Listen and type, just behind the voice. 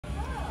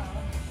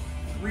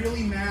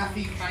really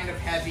mathy, kind of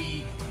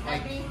heavy.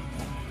 Like,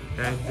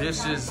 okay,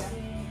 this is,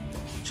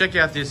 check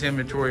out this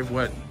inventory of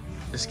what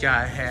this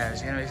guy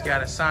has. You know, he's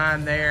got a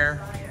sign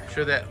there. I'm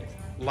sure that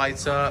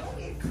lights up.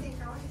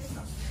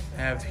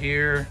 Have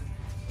here,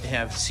 they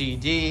have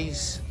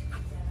CDs,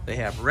 they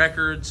have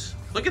records.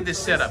 Look at this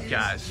setup,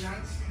 guys.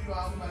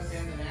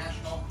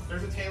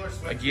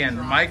 Again,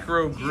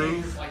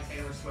 Microgrove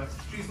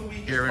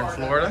here in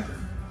Florida.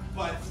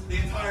 But the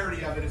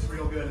entirety of it is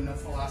real good, and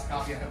that's the last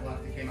copy I have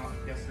left that came out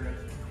yesterday.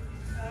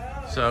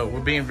 So we're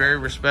being very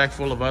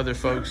respectful of other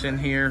folks in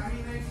here.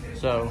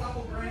 So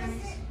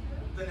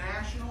the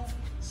National,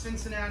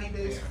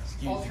 Cincinnati-based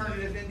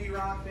alternative indie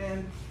rock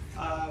band.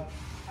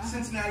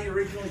 Cincinnati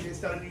originally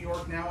based out of New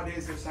York.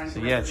 Nowadays they're signed.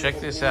 So yeah, check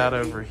this out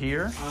over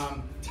here.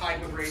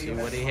 Tied with radio.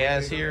 See what he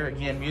has here.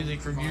 Again,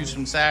 music reviews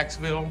from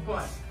Saxville.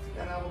 But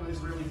that album is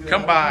really good.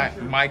 Come by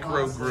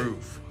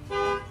Microgrove.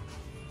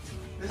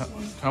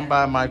 Come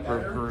by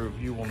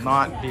Microgrove. You will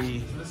not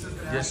be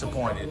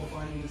disappointed.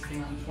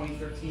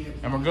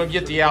 And we're going to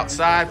get the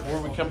outside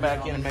before we come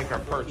back in and make our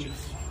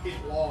purchase.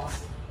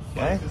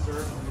 Okay.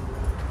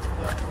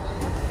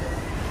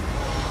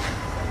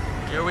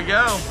 Here we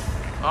go.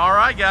 All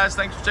right, guys.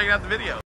 Thanks for checking out the video.